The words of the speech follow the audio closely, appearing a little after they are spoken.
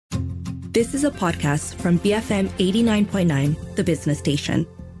This is a podcast from BFM 89.9, the business station.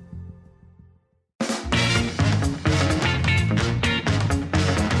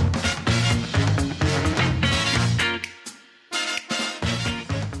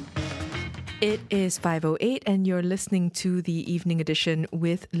 It is 5:08 and you're listening to the evening edition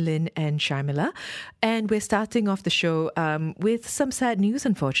with Lynn and Sharmila. And we're starting off the show with some sad news,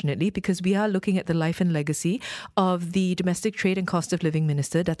 unfortunately, because we are looking at the life and legacy of the Domestic Trade and Cost of Living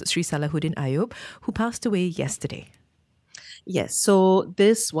Minister, Datuk Sri Salahuddin Ayub, who passed away yesterday. Yes, so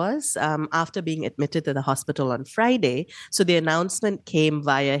this was after being admitted to the hospital on Friday. So the announcement came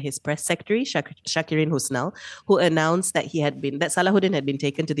via his press secretary, Shakirin Husnal, who announced that that Salahuddin had been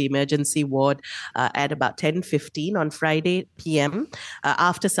taken to the emergency ward at about 10:15 on Friday p.m.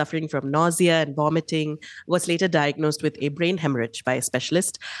 After suffering from nausea and vomiting, was later diagnosed with a brain hemorrhage by a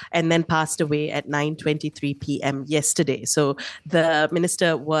specialist, and then passed away at 9:23 p.m. yesterday. So the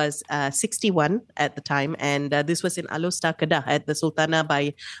minister was 61 at the time, and this was in Alostar Kedah at the Sultana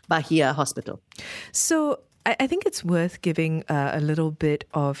by Bahia Hospital. So I think it's worth giving a little bit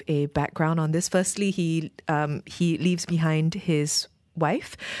of a background on this. Firstly, he leaves behind his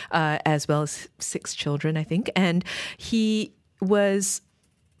wife as well as 6 children, I think, and he was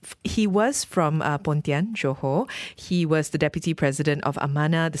from Pontian, Johor. He was the deputy president of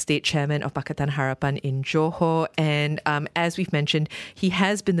Amana, the state chairman of Pakatan Harapan in Johor. And as we've mentioned, he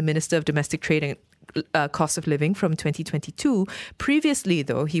has been the Minister of Domestic Trade and Cost of Living from 2022. Previously,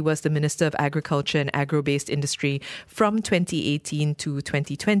 though, he was the Minister of Agriculture and Agro-Based Industry from 2018 to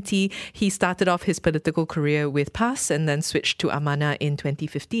 2020. He started off his political career with PAS and then switched to Amana in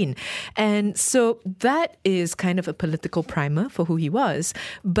 2015. And so that is kind of a political primer for who he was.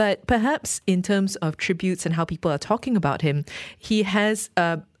 But perhaps in terms of tributes and how people are talking about him, he has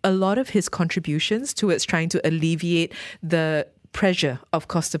a lot of his contributions towards trying to alleviate the pressure of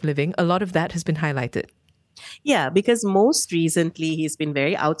cost of living. A lot of that has been highlighted. Yeah, because most recently he's been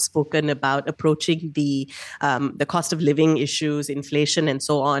very outspoken about approaching the cost of living issues, inflation, and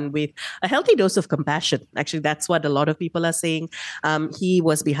so on with a healthy dose of compassion. Actually, that's what a lot of people are saying. He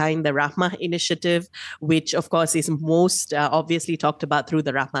was behind the Rahmah initiative, which of course is most obviously talked about through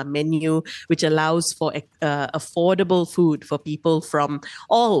the Rahmah menu, which allows for affordable food for people from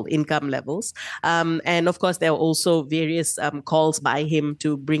all income levels. And of course, there are also various calls by him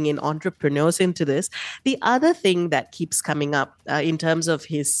to bring in entrepreneurs into this. The other thing that keeps coming up in terms of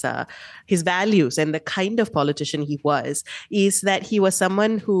his values and the kind of politician he was is that he was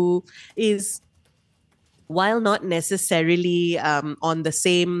someone who is, while not necessarily on the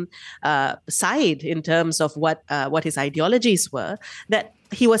same side in terms of what his ideologies were, that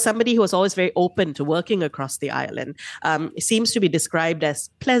he was somebody who was always very open to working across the island. It seems to be described as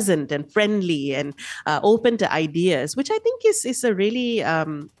pleasant and friendly and open to ideas, which I think is a really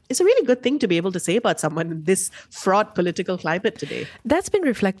good thing to be able to say about someone in this fraught political climate today. That's been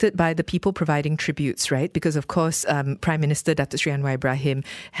reflected by the people providing tributes, right? Because, of course, Prime Minister Datuk Sri Anwar Ibrahim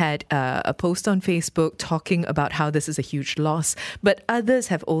had a post on Facebook talking about how this is a huge loss. But others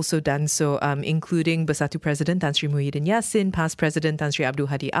have also done so, including Bersatu President Tan Sri Muhyiddin Yassin, past President Tan Sri Abdul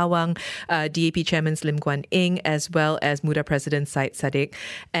Hadi Awang, DAP Chairman Lim Guan Eng, as well as Muda President Syed Saddiq,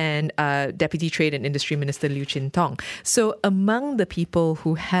 and Deputy Trade and Industry Minister Liu Chin Tong. So among the people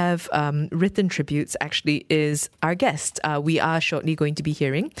who have written tributes actually is our guest. We are shortly going to be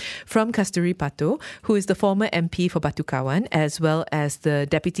hearing from Kasturi Pato, who is the former MP for Batu Kawan, as well as the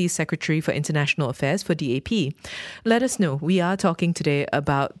Deputy Secretary for International Affairs for DAP. Let us know. We are talking today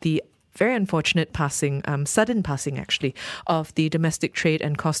about the very unfortunate sudden passing actually, of the Domestic Trade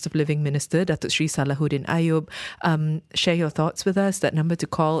and Cost of Living Minister, Datuk Sri Salahuddin Ayub. Share your thoughts with us. That number to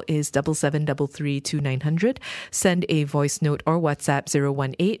call is 77332900. Send a voice note or WhatsApp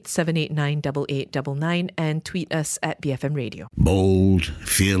 018-789-8899 and tweet us at BFM Radio. Bold,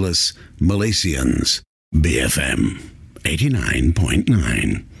 fearless Malaysians. BFM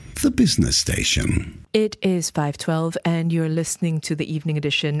 89.9, the business station. It is 5:12 and you're listening to the evening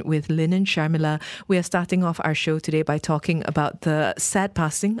edition with Lynn and Sharmila. We are starting off our show today by talking about the sad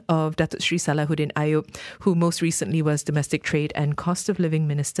passing of Datuk Sri Salahuddin Ayub, who most recently was Domestic Trade and Cost of Living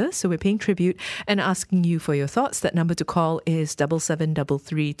Minister. So we're paying tribute and asking you for your thoughts. That number to call is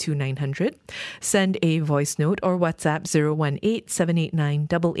 77332900. Send a voice note or WhatsApp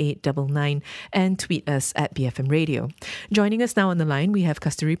 018-789-8899 and tweet us at BFM Radio. Joining us now on the line, we have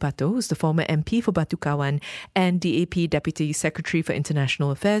Kasturi Pato, who's the former MP for Batu Kawan and DAP Deputy Secretary for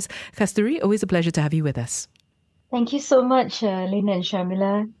International Affairs. Kasturi, always a pleasure to have you with us. Thank you so much, Lynn and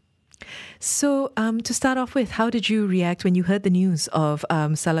Sharmila. So to start off with, how did you react when you heard the news of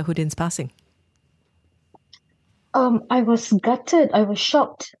Salahuddin's passing? I was gutted. I was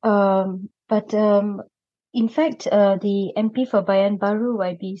shocked. But in fact, the MP for Bayan Baru,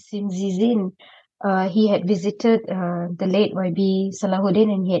 YB Sim Zizin, he had visited the late YB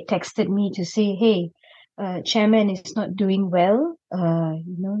Salahuddin, and he had texted me to say, "Hey, chairman is not doing well.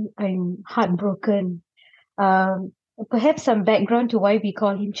 I'm heartbroken." Um, Perhaps some background to why we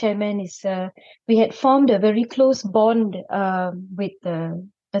call him chairman is we had formed a very close bond with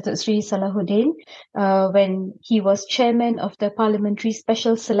Datuk Sri Salahuddin when he was chairman of the Parliamentary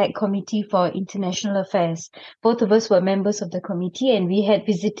Special Select Committee for International Affairs. Both of us were members of the committee, and we had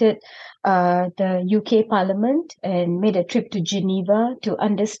visited the UK Parliament and made a trip to Geneva to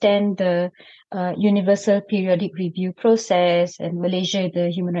understand the Universal Periodic Review process, and Malaysia,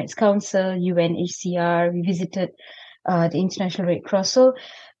 the Human Rights Council, UNHCR. We visited the International Red Cross. So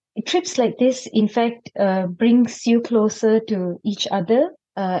trips like this, in fact, brings you closer to each other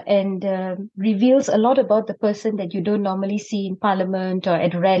and reveals a lot about the person that you don't normally see in Parliament or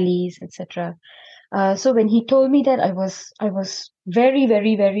at rallies, etc. So when he told me that, I was very,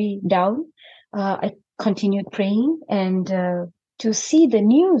 very, very down. I continued praying, and to see the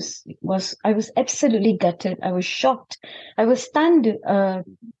news I was absolutely gutted. I was shocked. I was stunned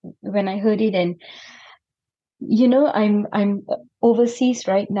when I heard it. And I'm overseas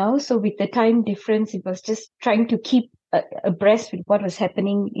right now, so with the time difference, it was just trying to keep abreast with what was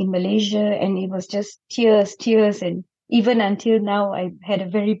happening in Malaysia, and it was just tears, and even until now, I had a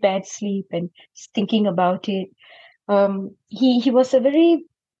very bad sleep and just thinking about it. He was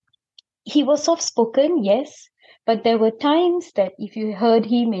soft spoken, yes, but there were times that if you heard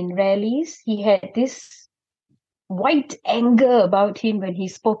him in rallies, he had this white anger about him when he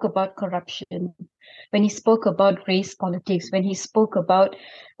spoke about corruption, when he spoke about race politics, when he spoke about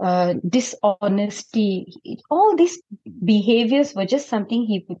dishonesty. All these behaviors were just something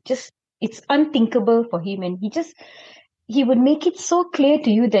it's unthinkable for him. And he would make it so clear to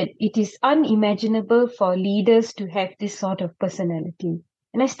you that it is unimaginable for leaders to have this sort of personality.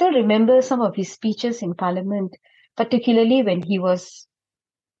 And I still remember some of his speeches in Parliament, particularly when he was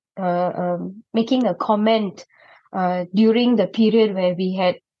making a comment during the period where we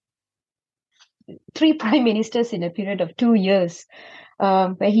had 3 prime ministers in a period of 2 years,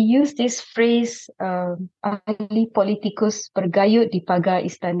 where he used this phrase, ahli politikus bergayut di pagar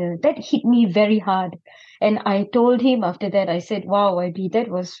istana. That hit me very hard. And I told him after that, I said, wow, YB, that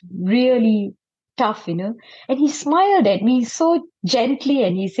was really tough, And he smiled at me so gently,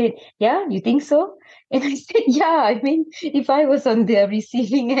 and he said, yeah, you think so? And I said, yeah, I mean, if I was on the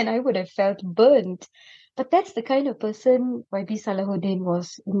receiving end, I would have felt burnt. But that's the kind of person YB Salahuddin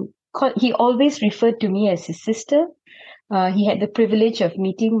was. He always referred to me as his sister. He had the privilege of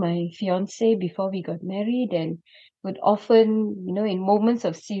meeting my fiance before we got married, and would often, in moments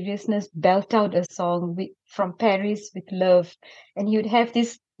of seriousness, belt out a song from Paris with love. And he would have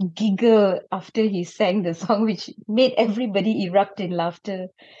this giggle after he sang the song, which made everybody erupt in laughter.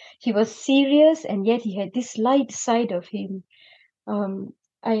 He was serious, and yet he had this light side of him.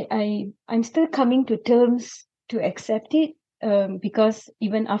 I'm still coming to terms to accept it, because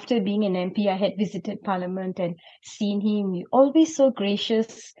even after being an MP, I had visited Parliament and seen him always so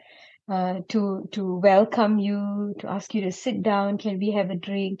gracious to welcome you, to ask you to sit down. Can we have a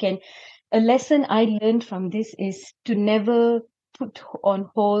drink? And a lesson I learned from this is to never put on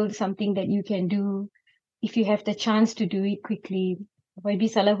hold something that you can do if you have the chance to do it quickly. YB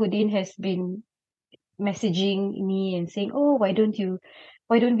Salahuddin has been messaging me and saying, "Oh, why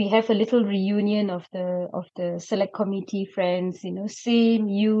don't we have a little reunion of the select committee friends? Sim,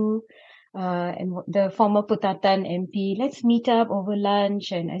 you, and the former Putatan MP. Let's meet up over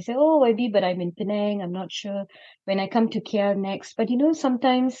lunch." And I said, "Oh, YB, but I'm in Penang. I'm not sure when I come to KL next." But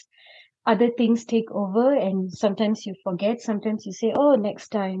sometimes other things take over, and sometimes you forget. Sometimes you say, "Oh, next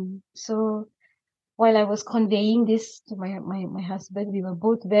time." So while I was conveying this to my husband, we were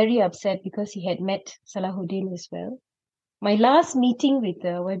both very upset because he had met Salahuddin as well. My last meeting with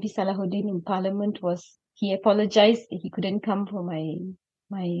YB Salahuddin in Parliament was, he apologized that he couldn't come for my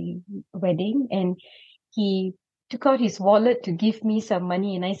wedding, and he took out his wallet to give me some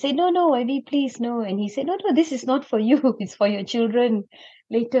money, and I said, "No, YB, please, no." And he said, "No, this is not for you. It's for your children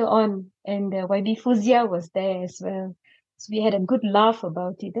later on." And YB Fuzia was there as well. So we had a good laugh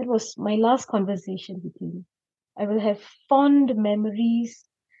about it. That was my last conversation with him. I will have fond memories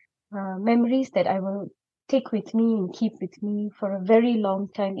that I will take with me and keep with me for a very long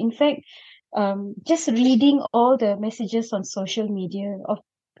time. In fact, just reading all the messages on social media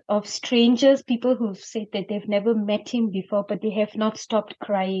of strangers, people who've said that they've never met him before, but they have not stopped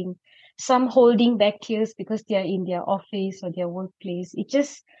crying. Some holding back tears because they are in their office or their workplace.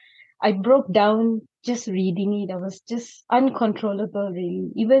 I broke down just reading it. I was just uncontrollable,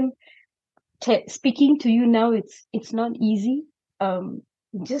 really. Even speaking to you now, it's not easy.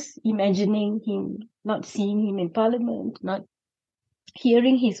 Just imagining him, not seeing him in Parliament, not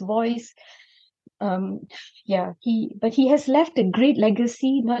hearing his voice. But he has left a great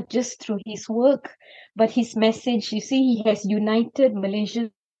legacy, not just through his work, but his message. You see, he has united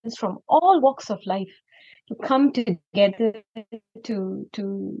Malaysians from all walks of life to come together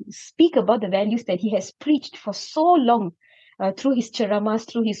to speak about the values that he has preached for so long, through his charamas,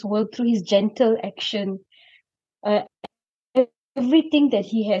 through his work, through his gentle action. Everything that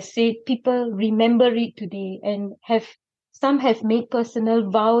he has said, people remember it today, and some have made personal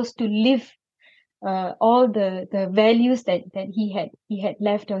vows to live all the values that he had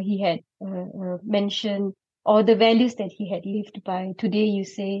left, or he had mentioned, or the values that he had lived by. Today you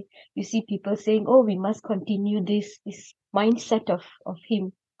see people saying, oh, we must continue this mindset of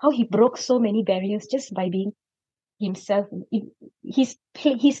him, how he broke so many barriers just by being himself.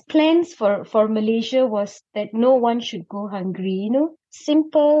 His plans for Malaysia was that no one should go hungry,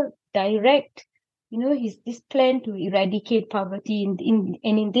 simple, direct. This plan to eradicate poverty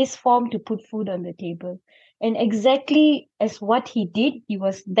in this form, to put food on the table. And exactly as what he did, he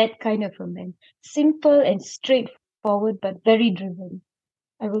was that kind of a man. Simple and straightforward, but very driven.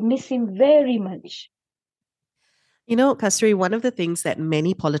 I will miss him very much. Kasturi, one of the things that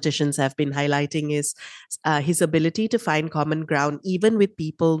many politicians have been highlighting is his ability to find common ground, even with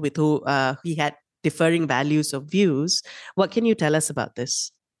people with who he had differing values or views. What can you tell us about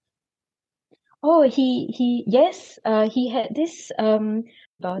this? Oh, he had this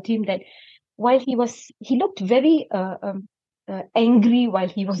about him, that while he looked very angry while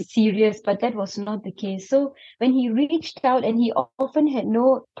he was serious, but that was not the case. So when he reached out, and he often had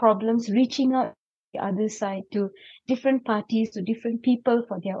no problems reaching out the other side, to different parties, to different people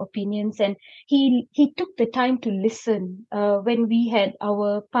for their opinions, and he took the time to listen when we had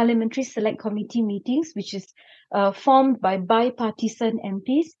our parliamentary select committee meetings, which is formed by bipartisan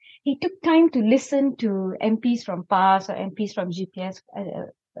MPs. He took time to listen to MPs from PAS or MPs from GPS,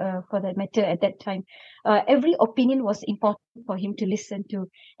 for that matter, at that time. Every opinion was important for him to listen to.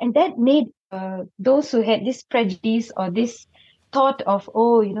 And that made those who had this prejudice or this thought of,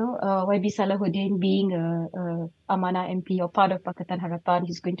 YB Salahuddin being a Amanah MP or part of Pakatan Harapan,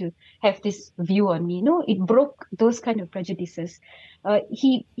 he's going to have this view on me. No, it broke those kind of prejudices.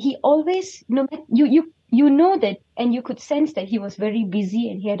 He always, you know that, and you could sense that he was very busy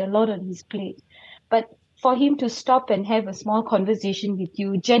and he had a lot on his plate. But for him to stop and have a small conversation with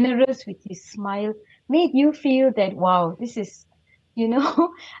you, generous with his smile, made you feel that, wow, this is,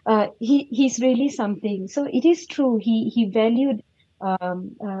 he's really something. So it is true. He valued,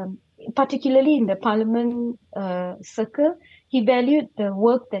 particularly in the parliament circle, he valued the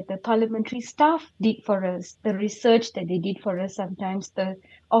work that the parliamentary staff did for us, the research that they did for us sometimes, the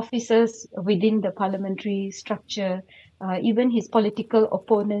officers within the parliamentary structure, even his political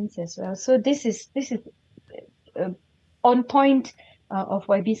opponents as well. So this is on point of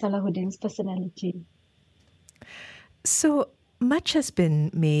YB Salahuddin's personality. So much has been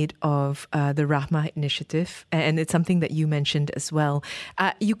made of the Rahmah initiative, and it's something that you mentioned as well.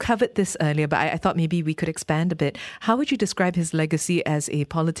 You covered this earlier, but I thought maybe we could expand a bit. How would you describe his legacy as a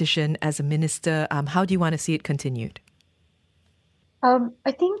politician, as a minister? How do you want to see it continued?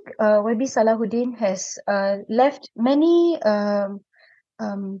 I think YB Salahuddin has left many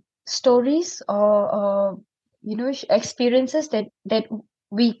stories or experiences that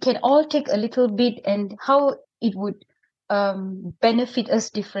we can all take a little bit, and how it would benefit us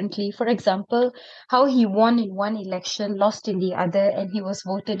differently. For example, how he won in one election, lost in the other, and he was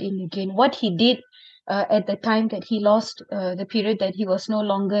voted in again. What he did at the time that he lost, the period that he was no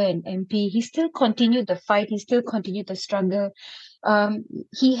longer an MP, he still continued the fight, he still continued the struggle.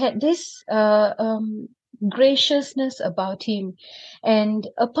 He had this graciousness about him, and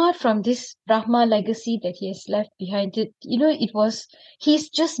apart from this Rahmah legacy that he has left behind, he's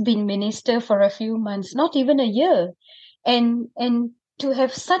just been minister for a few months, not even a year, and to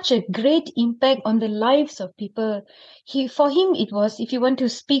have such a great impact on the lives of people. For him it was, if you want to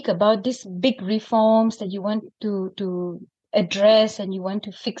speak about these big reforms that you want to address, and you want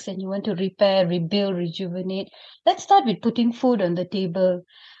to fix, and you want to repair, rebuild, rejuvenate, let's start with putting food on the table.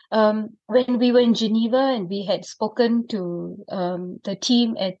 When we were in Geneva and we had spoken to the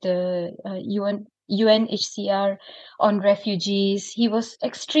team at the UNHCR on refugees, he was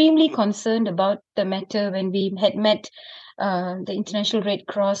extremely concerned about the matter when we had met the International Red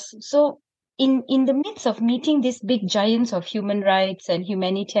Cross. So in the midst of meeting these big giants of human rights and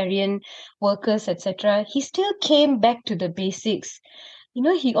humanitarian workers, etc., he still came back to the basics.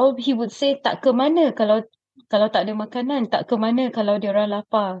 he would say, tak ke mana kalau tak ada makanan, tak ke mana kalau dia orang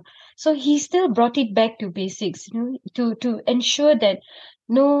lapar. So he still brought it back to basics, to ensure that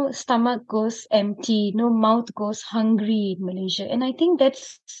no stomach goes empty, no mouth goes hungry in Malaysia. And I think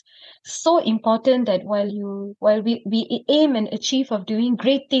that's so important, that while we aim and achieve of doing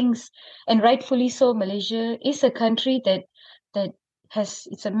great things, and rightfully so, Malaysia is a country that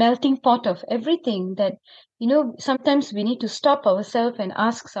it's a melting pot of everything, that sometimes we need to stop ourselves and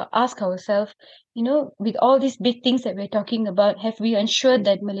ask ourselves, with all these big things that we're talking about, have we ensured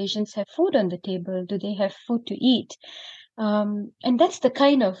that Malaysians have food on the table? Do they have food to eat? And that's the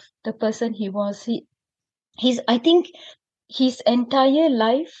kind of the person he was. I think his entire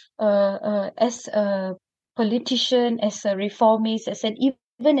life, as a politician, as a reformist,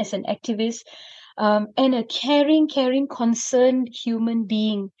 even as an activist, and a caring, concerned human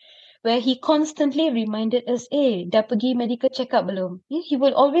being, where he constantly reminded us, dah pergi medical check-up belum? He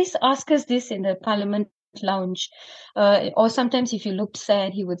will always ask us this in the Parliament lounge. Or sometimes if you looked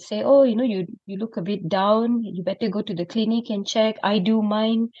sad, he would say, you look a bit down, you better go to the clinic and check. I do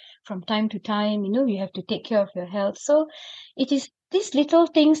mine from time to time. You have to take care of your health. So it is these little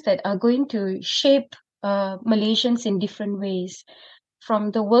things that are going to shape Malaysians in different ways.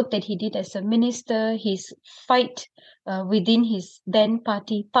 From the work that he did as a minister, his fight within his then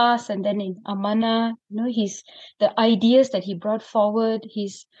party, PAS, and then in Amanah, the ideas that he brought forward.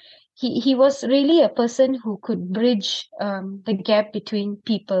 He was really a person who could bridge the gap between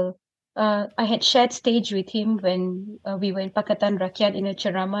people. I had shared stage with him when we were in Pakatan Rakyat in a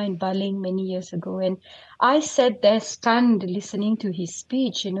ceramah in Baling many years ago, and I sat there stunned listening to his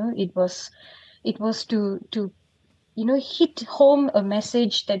speech. It was to hit home a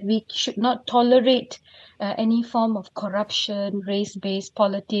message that we should not tolerate any form of corruption, race-based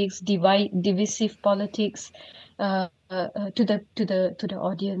politics, divisive politics to the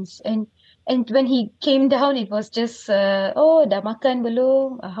audience. And when he came down, it was just, dah makan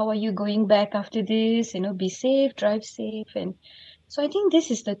belum? How are you going back after this? Be safe, drive safe. And so I think this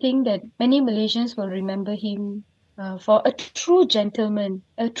is the thing that many Malaysians will remember him for: a true gentleman,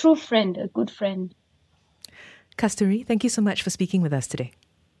 a true friend, a good friend. Kasturi, thank you so much for speaking with us today.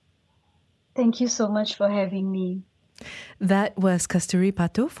 Thank you so much for having me. That was Kasturi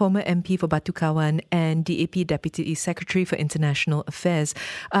Pato, former MP for Batu Kawan and DAP Deputy Secretary for International Affairs,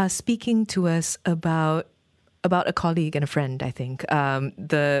 speaking to us about a colleague and a friend, I think.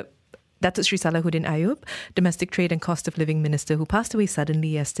 Datuk Sri Salahuddin Ayub, Domestic Trade and Cost of Living Minister, who passed away suddenly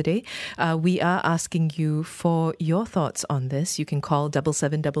yesterday. We are asking you for your thoughts on this. You can call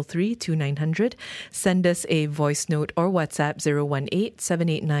 7733 2900, send us a voice note or WhatsApp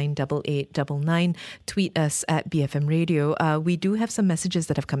 018-789-8899, tweet us at BFM Radio. We do have some messages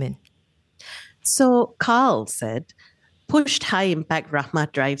that have come in. So Carl said, pushed high-impact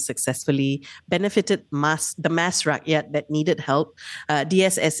Rahmah drive successfully, benefited the mass rakyat that needed help.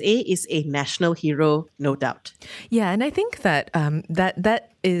 DSSA is a national hero, no doubt. Yeah, and I think that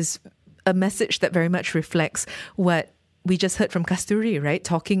that is a message that very much reflects what we just heard from Kasturi, right?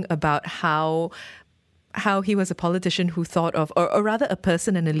 Talking about how he was a politician who thought of, or rather a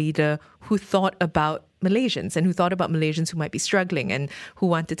person and a leader who thought about Malaysians and who thought about Malaysians who might be struggling and who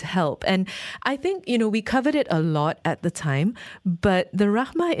wanted to help. And I think, we covered it a lot at the time, but the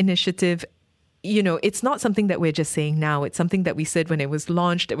Rahmah initiative, it's not something that we're just saying now. It's something that we said when it was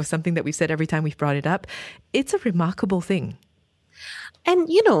launched. It was something that we've said every time we've brought it up. It's a remarkable thing. And,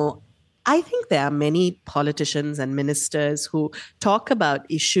 I think there are many politicians and ministers who talk about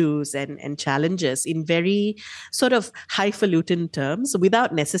issues and challenges in very sort of highfalutin terms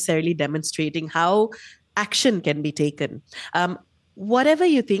without necessarily demonstrating how action can be taken. Whatever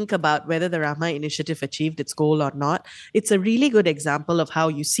you think about whether the Rahmah initiative achieved its goal or not, it's a really good example of how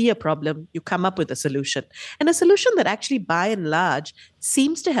you see a problem, you come up with a solution. And a solution that actually, by and large,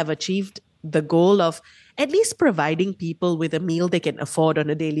 seems to have achieved the goal of at least providing people with a meal they can afford on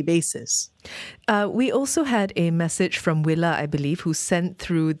a daily basis. We also had a message from Willa, I believe, who sent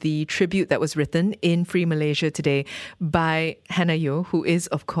through the tribute that was written in Free Malaysia today by Hannah Yeoh, who is,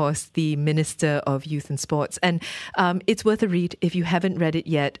 of course, the Minister of Youth and Sports. And it's worth a read if you haven't read it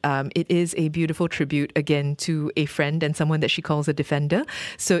yet. It is a beautiful tribute, again, to a friend and someone that she calls a defender.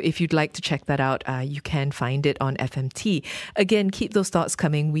 So if you'd like to check that out, you can find it on FMT. Again, keep those thoughts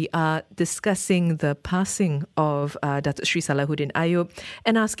coming. We are discussing the passing of Datuk Sri Salahuddin Ayub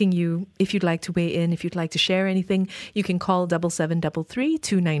and asking you if you'd like to weigh in, if you'd like to share anything. You can call 7733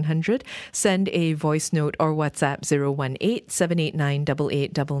 2900, send a voice note or WhatsApp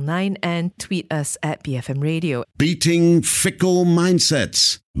 018-789-8899 and tweet us at BFM Radio. Beating fickle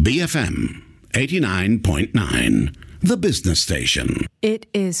mindsets. BFM 89.9. the business station. It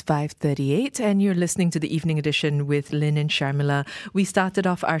is 5:38 and you're listening to the Evening Edition with Lynn and Sharmila. We started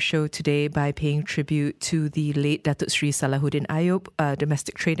off our show today by paying tribute to the late Datuk Sri Salahuddin Ayub,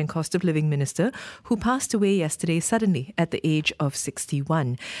 Domestic Trade and Cost of Living Minister, who passed away yesterday suddenly at the age of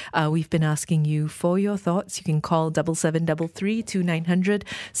 61. We've been asking you for your thoughts. You can call 7733 2900,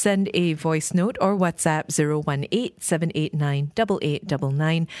 send a voice note or WhatsApp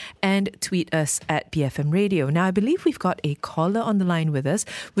 018-789-8899 and tweet us at BFM Radio. Now, I believe we've got a caller on the line with us.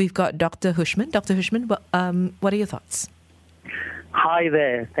 We've got Dr. Hushman. Dr. Hushman, what are your thoughts? Hi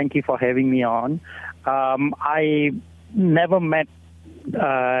there. Thank you for having me on. I never met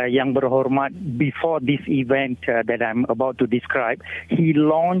Yang Berhormat before this event that I'm about to describe. He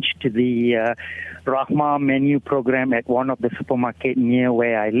launched the Rahmah menu program at one of the supermarkets near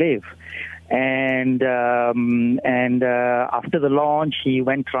where I live. And after the launch, he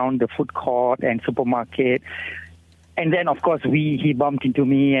went around the food court and supermarket. And then, of course, he bumped into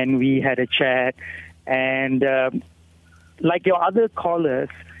me and we had a chat. And like your other callers,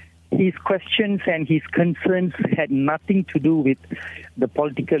 his questions and his concerns had nothing to do with the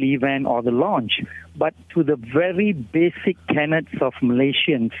political event or the launch, but to the very basic tenets of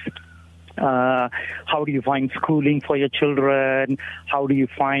Malaysians. How do you find schooling for your children? How do you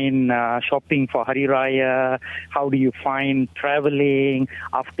find shopping for Hari Raya? How do you find traveling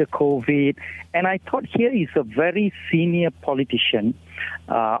after COVID? And I thought here is a very senior politician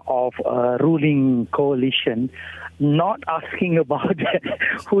of a ruling coalition, not asking about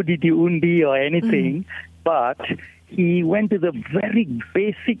who did you undi or anything, but he went to the very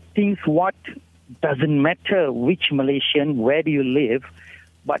basic things. What doesn't matter which Malaysian, where do you live?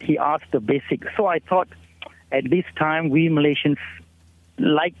 But he asked the basics. So I thought at this time, we Malaysians,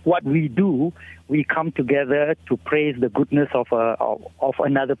 like what we do, we come together to praise the goodness of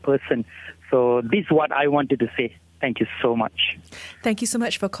another person. So this is what I wanted to say. Thank you so much. Thank you so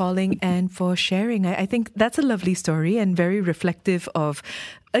much for calling and for sharing. I think that's a lovely story and very reflective of,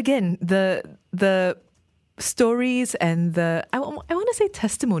 again, the stories and I want to say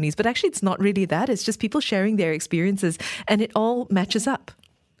testimonies, but actually it's not really that. It's just people sharing their experiences and it all matches up.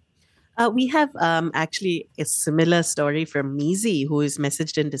 We have actually a similar story from Mizi, who is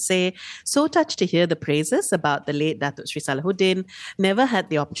messaged in to say, so touched to hear the praises about the late Datuk Sri Salahuddin. Never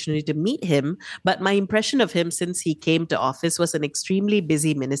had the opportunity to meet him, but my impression of him since he came to office was an extremely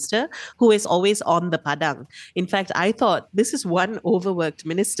busy minister who is always on the padang. In fact, I thought this is one overworked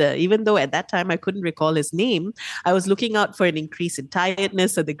minister, even though at that time I couldn't recall his name. I was looking out for an increase in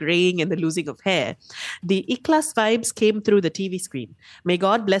tiredness or the graying and the losing of hair. The ikhlas vibes came through the TV screen. May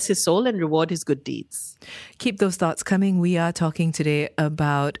God bless his soul and reward his good deeds. Keep those thoughts coming. We are talking today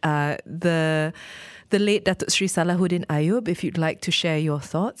about the late Datuk Sri Salahuddin Ayub. If you'd like to share your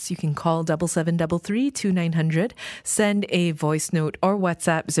thoughts, you can call 7733 2900, send a voice note or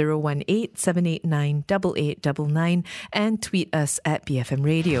WhatsApp 018-789-8899 and tweet us at BFM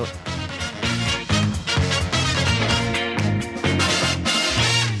Radio.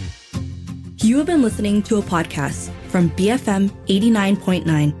 You have been listening to a podcast from BFM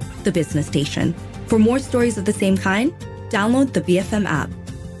 89.9, the business station. For more stories of the same kind, download the BFM app.